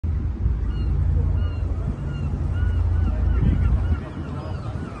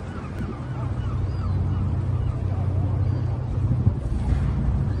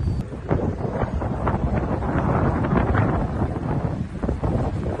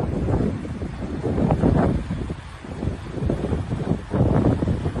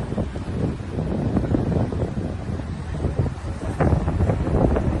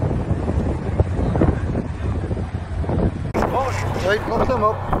Right, lift them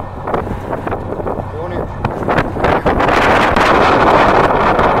up. Go on here.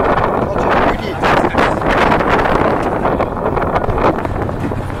 That's a beauty.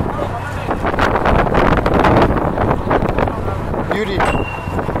 Beauty.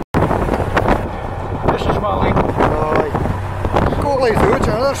 This is my lyke. Aye. Coley too, it's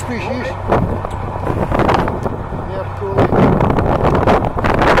another species. Yeah, Coley.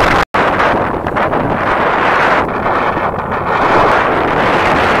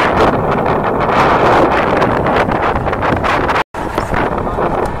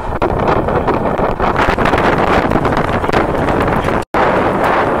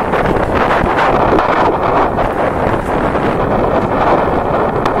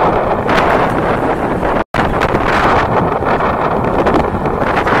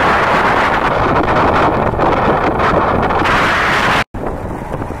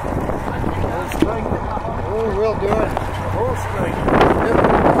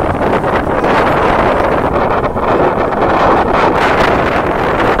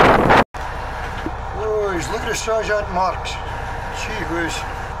 Look at the sergeant marks. Gee whiz.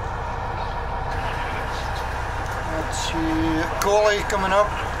 Let's see, Coley coming up,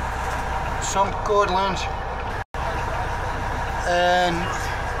 some codlins, and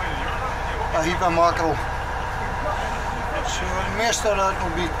a heap of mackerel. So most of that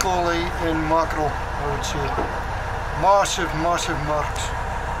will be Coley and mackerel, I would say. Massive, massive marks.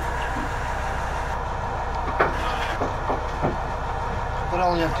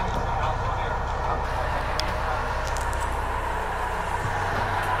 Brilliant.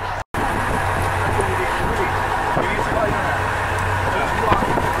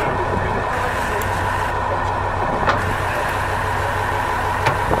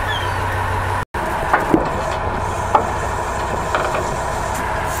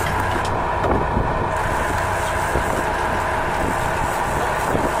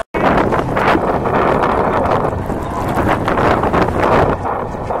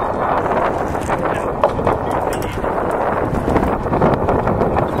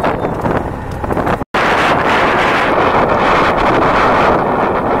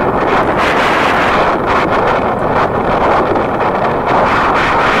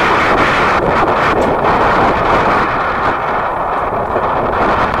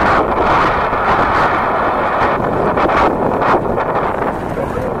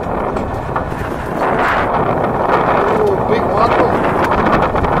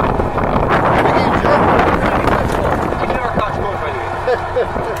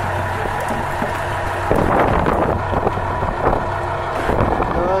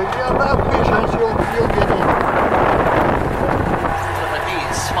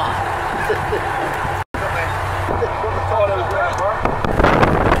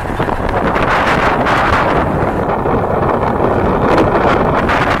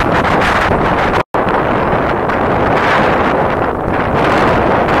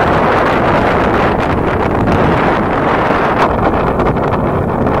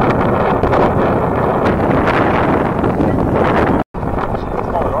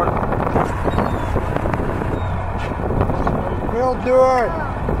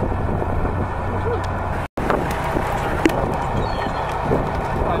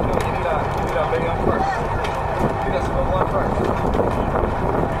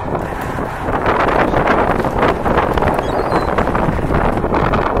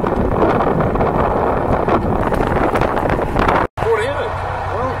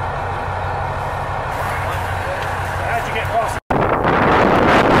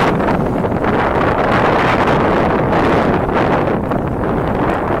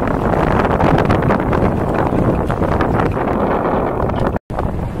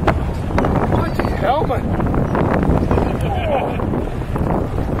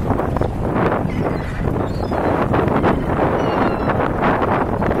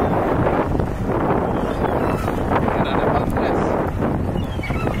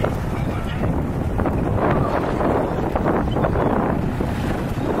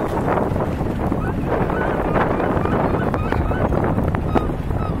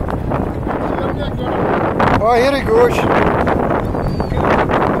 Oh, here he goes.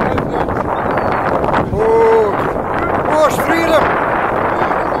 Oh, it's three of them.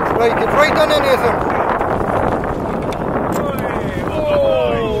 Right, get right underneath him.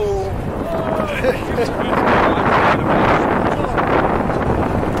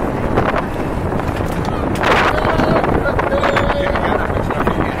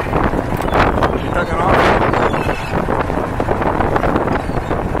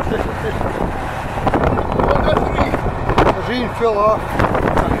 Fill off.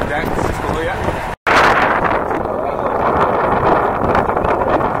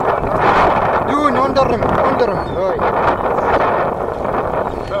 Onder hem, right.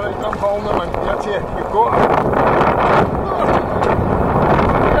 Sorry, I'm holding him and that's it, you've got him.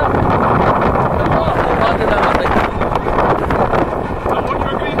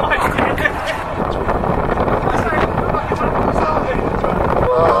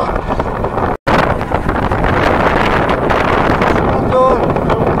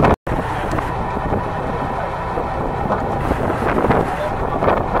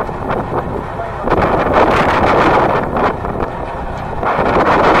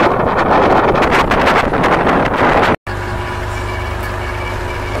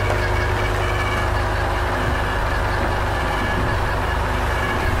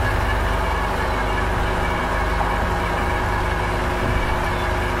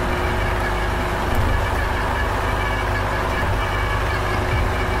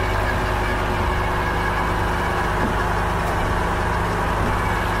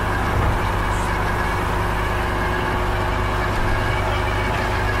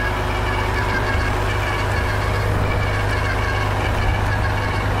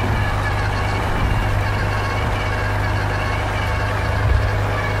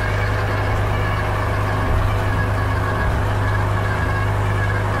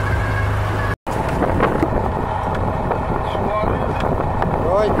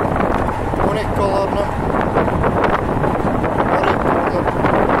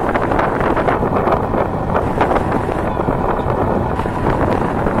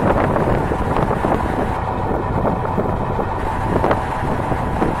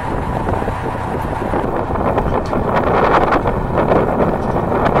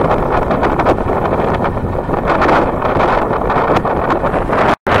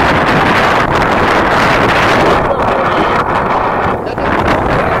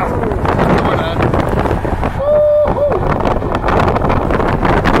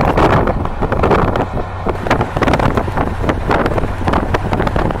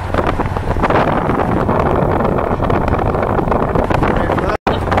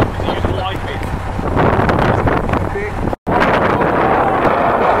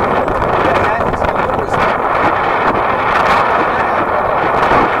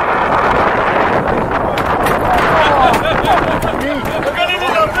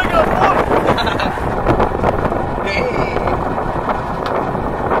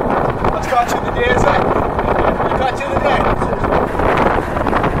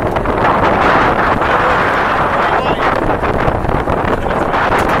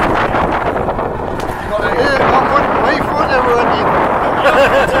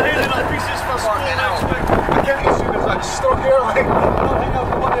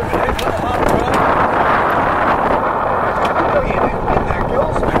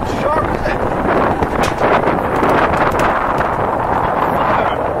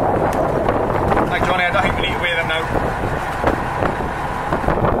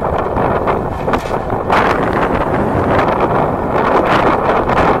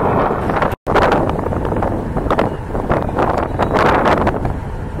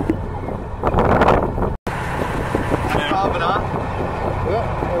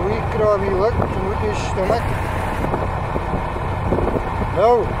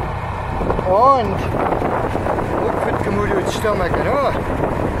 Nou, and look for het gemoed uit het stomach, hè?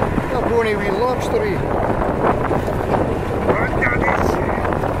 Dat gewoon een wee lobster hier. Wat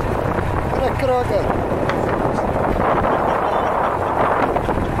een kraker.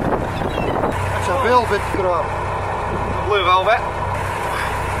 Het is een velvet crab. Blue velvet.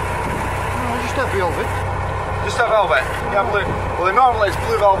 No, just a velvet. Just a velvet? Yeah, blue. Well, normally it's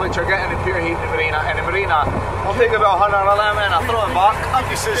blue velvet you're getting in pure heat in the marina. In the marina, I'll take about 100 of them and I'll throw them back. You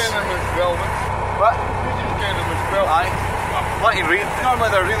just get them with velvet. What? You just get them with velvet. Aye. Let you read. Normally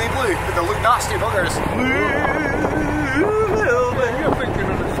they're really blue, but they look nasty buggers. Blue velvet. You're thinking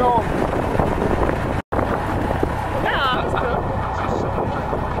of the song.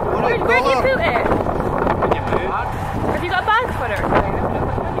 Where'd you put it? Have you got a bag for it?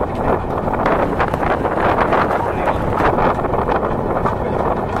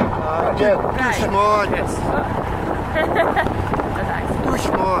 Yeah, too small. Yes. Too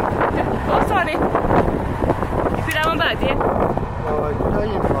small. Oh, sorry. You put that one back, do you? Oh, I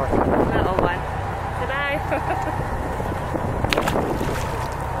ain't back. Little one. Say bye.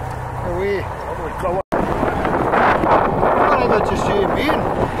 Away. Lovely colour. I got to see him in.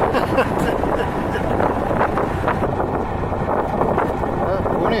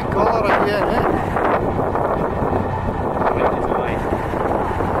 Funny colour again, eh?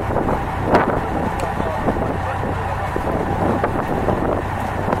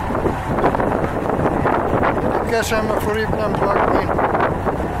 I guess I'm a freak and black man.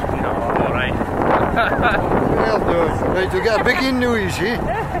 No, I'm alright. Right, we got a big noise, eh?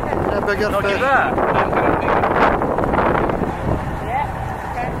 A bigger Look fish. at that. Yeah.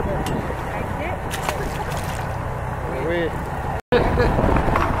 Thank you. Away.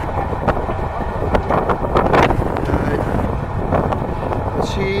 Right.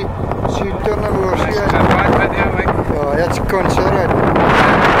 See, turn hem over, see it? Oh, that's considerate.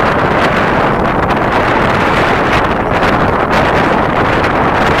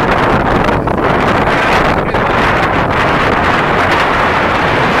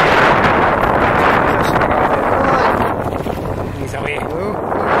 He's away.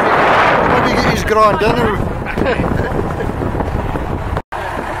 Maybe get his grand dinner.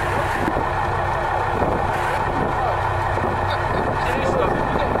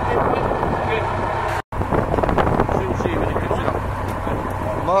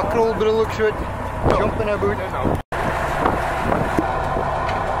 Mackerel, but it looks good. Jumping about.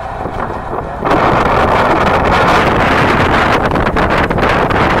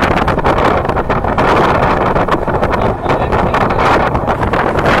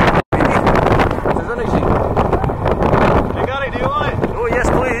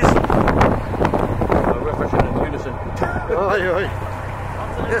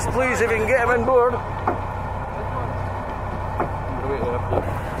 Yes, please, if you can get him on board. I'm going to wait there.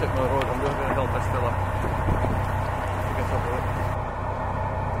 Take my road. I'm going to help this fella. Get up with it.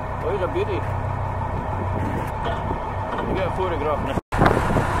 Oh, he's a beauty. You get a photograph now.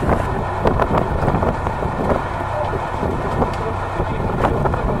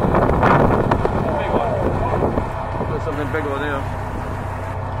 Big one. Got something big over there.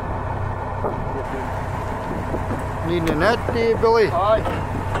 Needing a net, Billy? Aye.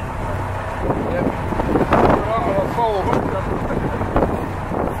 Yep. We're out of a full.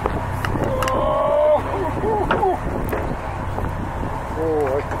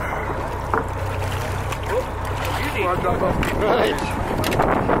 Beauty. Right.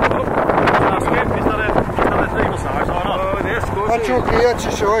 Oh, there's Coley. That's okay, that's a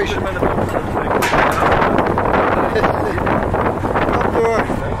size. Up there.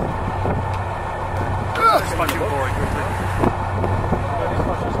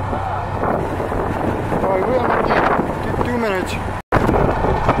 Right, we're going to get 2 minutes.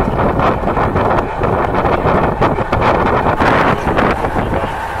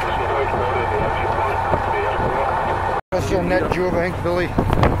 That's a net job, I think, Billy.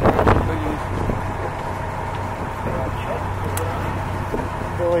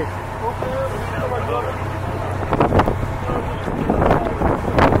 Billy.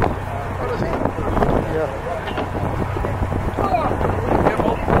 Yeah.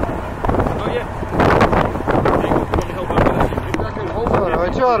 Alright,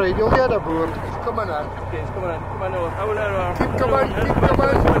 it's alright, you'll get aboard. It's coming in. Okay, it's coming in. Come on over. Keep coming, keep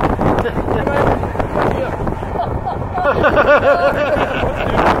coming.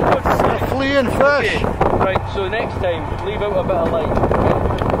 Fleeing fish. Right, so next time, leave out a bit of line. You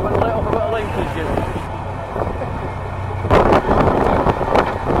want to let off a bit of line, please, Jim?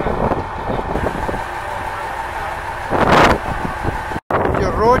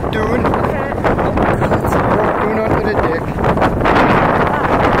 Your rod down. Rod down onto the deck.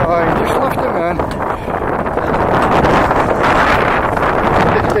 Alright, just lift him in.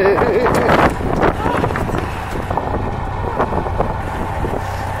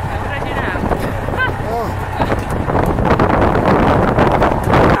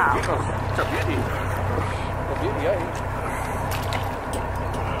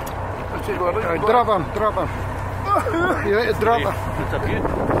 Drop him. Yeah, drop him. It's a beauty.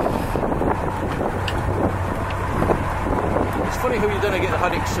 It's funny how you don't get the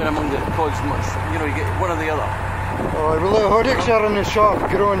haddocks in among the pods much. You know, you get one or the other. Oh, well, the haddocks are in the soft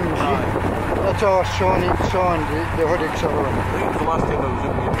ground, you see. That's our sand, the haddocks are on. I think the last time I was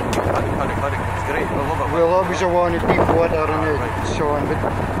out here, haddock. It's great. I love it. We'll always want to deep water in the sand, but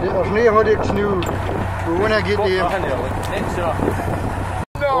there's no haddocks now. We want to get them. Next up.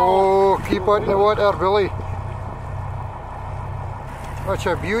 Oh, keep out in the water, Billy. That's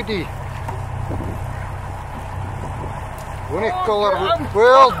a beauty. What a colour.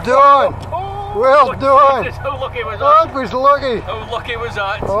 Well done. Well done. How lucky was That was lucky. How lucky was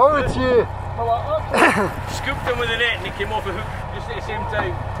that? Oh, it's you. Scooped him with the net and he came off the hook just at the same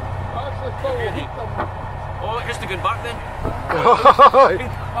time. Oh, just to go back then.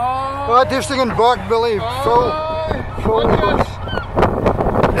 Oh, this thing back, Billy. Full hooks.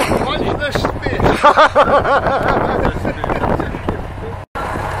 Watch this space.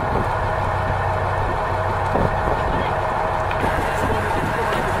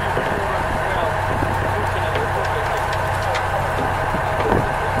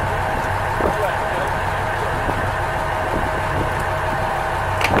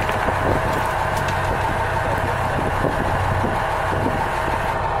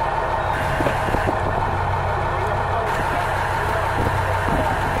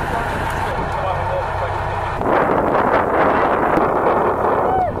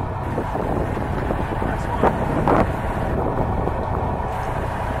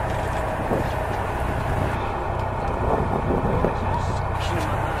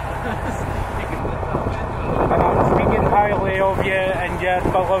 And I'm speaking highly of you and your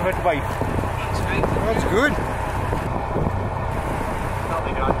beloved wife. That's good.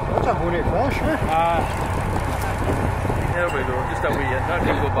 That's a bonny fish, eh? There we go, just a wee in, that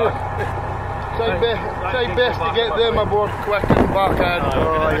can go back. Try best to get them aboard quick and back in.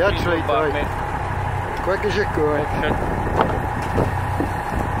 Oh, that's right, right. Quick as you can.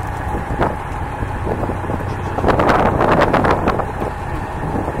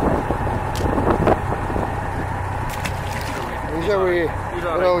 He's away.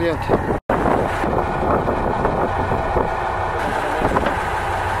 Brilliant.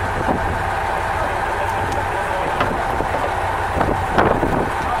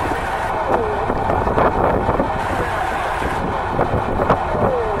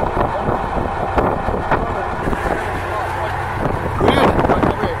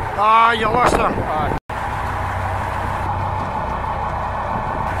 Ah, you lost him.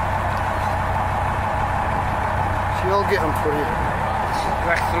 See, I'll get him for you.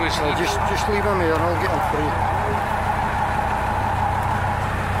 Back through his leg. Just leave him here and I'll get him for you.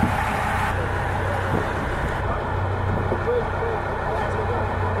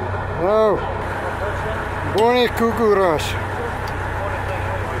 Now, bonnie cuckoo Wrasse.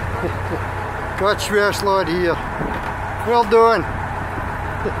 Catch Wrasse lad here. Well done.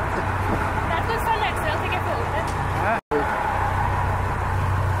 That's good fun next, I'll take a photo.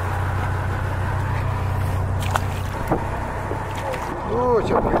 Oh, it's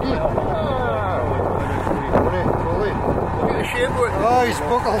a beauty. Coley. Look at the shape of it. Oh, he's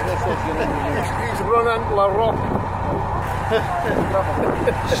buckled. He's run into a rock.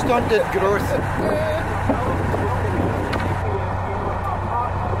 Stunted growth.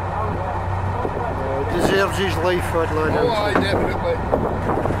 Deserves his life, that lad. Oh, aye, definitely.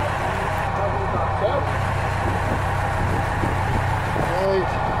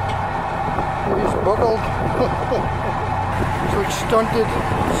 Right. He's buckled. It's like stunted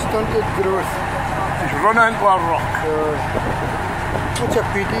growth. He's run into a rock. That's a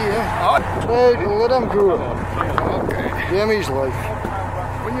pity, eh? Aye. Right, let him go. Okay. Give him his life.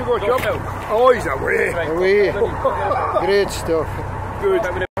 When you go jump, oh, he's away. Away. Great stuff. Good.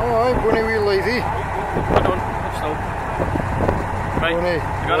 Alright, bonny wee lifey. Hold on, stop. Right, Bonny. you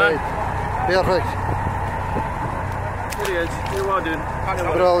got Right. Perfect. There he is, you are doing.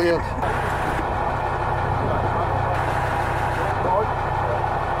 Brilliant.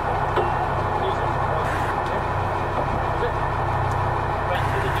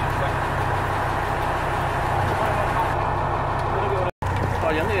 Oh,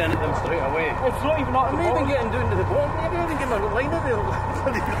 you're not in them straight away. It's not even, I'm not even getting down to the bottom, maybe I haven't getting a line in there.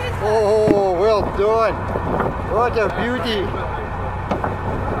 Oh, well done. What a beauty.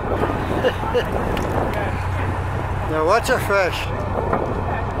 Now what's a fish?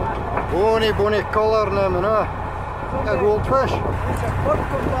 Bonny colour in him, no? A goldfish.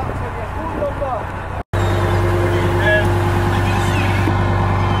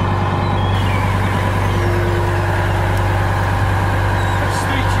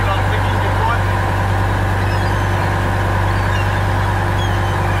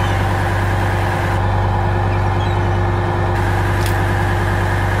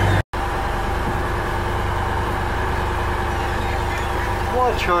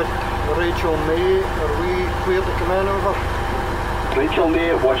 Watch out, Rachel May, are we clear to come in over? Rachel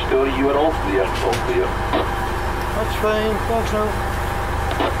May, watch door, you are all clear, all clear. That's fine, thanks now.